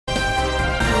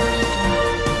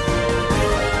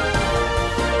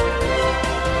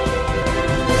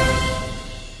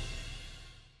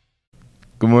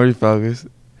Good morning, Falcons.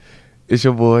 It's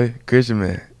your boy, Christian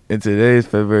Man, and today is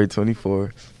February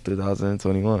 24th,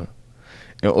 2021.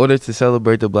 In order to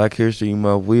celebrate the Black History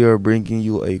Month, we are bringing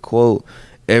you a quote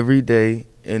every day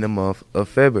in the month of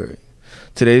February.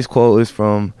 Today's quote is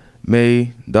from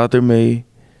Dr. Mae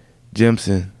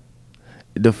Jemison,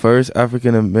 the first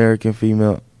African-American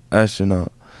female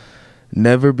astronaut.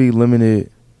 Never be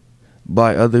limited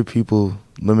by other people's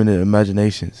limited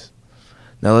imaginations.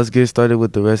 Now let's get started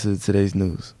with the rest of today's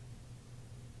news.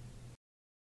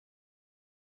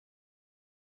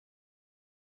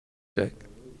 Check.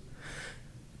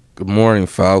 Good morning,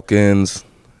 Falcons.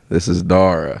 This is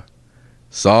Dara.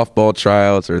 Softball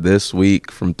tryouts are this week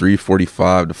from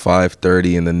 3:45 to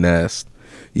 5:30 in the Nest.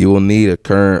 You will need a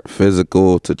current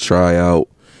physical to try out.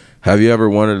 Have you ever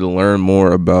wanted to learn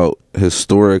more about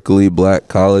historically black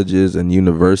colleges and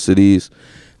universities?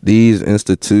 These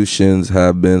institutions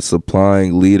have been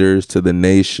supplying leaders to the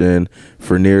nation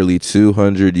for nearly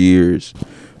 200 years.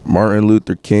 Martin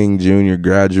Luther King Jr.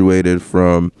 graduated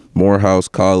from Morehouse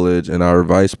College, and our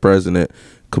Vice President,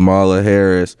 Kamala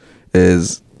Harris,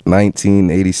 is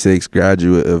 1986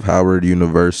 graduate of Howard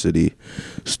University.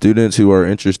 Students who are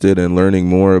interested in learning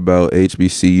more about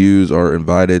HBCUs are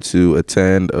invited to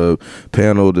attend a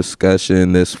panel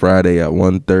discussion this Friday at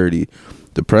 1:30.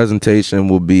 The presentation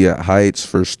will be at Heights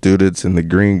for students in the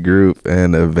green group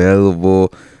and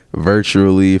available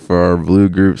virtually for our blue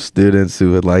group students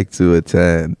who would like to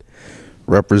attend.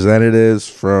 Representatives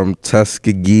from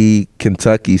Tuskegee,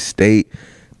 Kentucky State,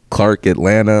 Clark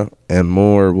Atlanta, and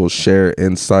more will share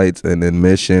insights and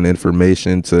admission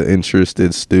information to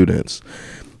interested students.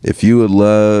 If you would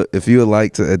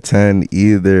like to attend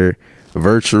either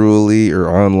virtually or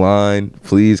online,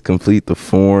 please complete the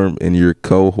form in your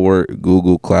cohort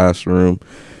Google Classroom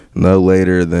no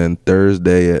later than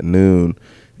Thursday at noon.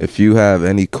 If you have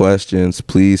any questions,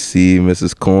 please see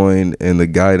Mrs. Coyne in the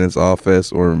guidance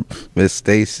office or Miss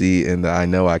Stacy in the I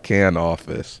Know I Can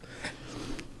office.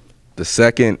 The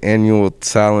second annual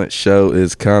talent show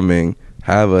is coming.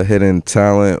 Have a hidden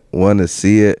talent, want to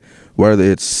see it,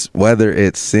 whether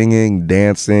it's singing,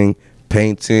 dancing,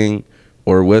 painting,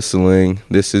 or whistling,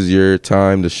 this is your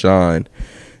time to shine.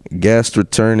 Guest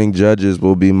returning judges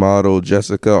will be model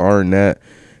Jessica Arnett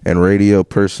and radio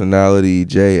personality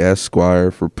Jay Esquire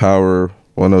for Power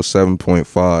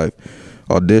 107.5.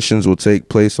 Auditions will take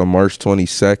place on March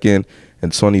 22nd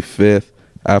and 25th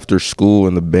after school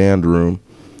in the band room.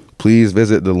 Please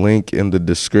visit the link in the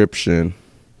description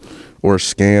or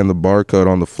scan the barcode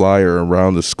on the flyer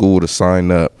around the school to sign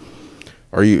up.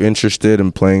 Are you interested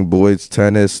in playing boys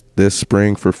tennis this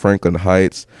spring for Franklin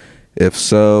Heights? If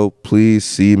so, please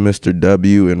see Mr.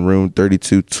 W in room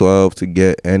 3212 to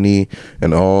get any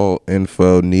and all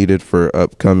info needed for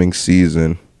upcoming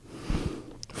season.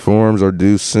 Forms are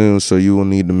due soon, so you will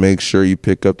need to make sure you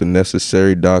pick up the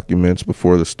necessary documents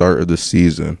before the start of the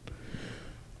season.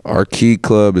 Our Key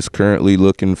Club is currently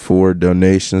looking for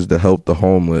donations to help the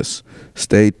homeless.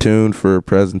 Stay tuned for a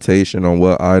presentation on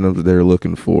what items they're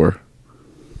looking for.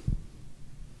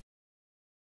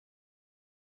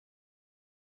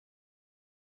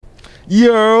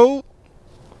 Yo!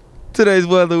 Today's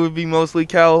weather would be mostly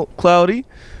cloudy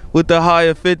with the high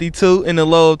of 52 and the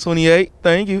low of 28.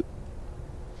 Thank you.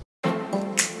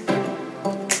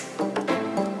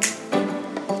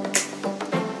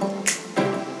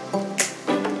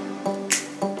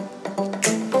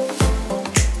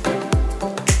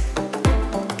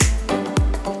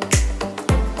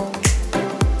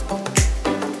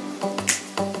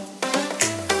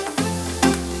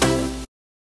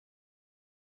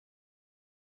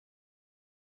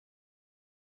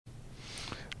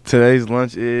 Today's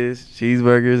lunch is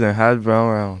cheeseburgers and hash brown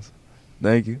rounds.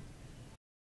 Thank you.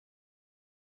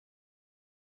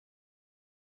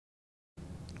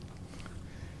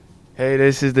 Hey,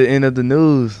 this is the end of the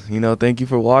news. Thank you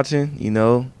for watching,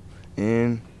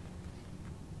 and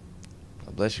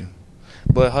God bless you.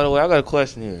 But hold on, I got a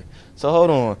question here. So hold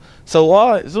on. So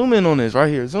why, zoom in on this right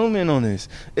here. Zoom in on this.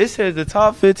 It says the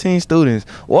top 15 students.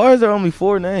 Why is there only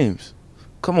 4 names?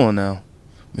 Come on now.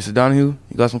 Mr. Donahue,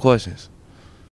 you got some questions?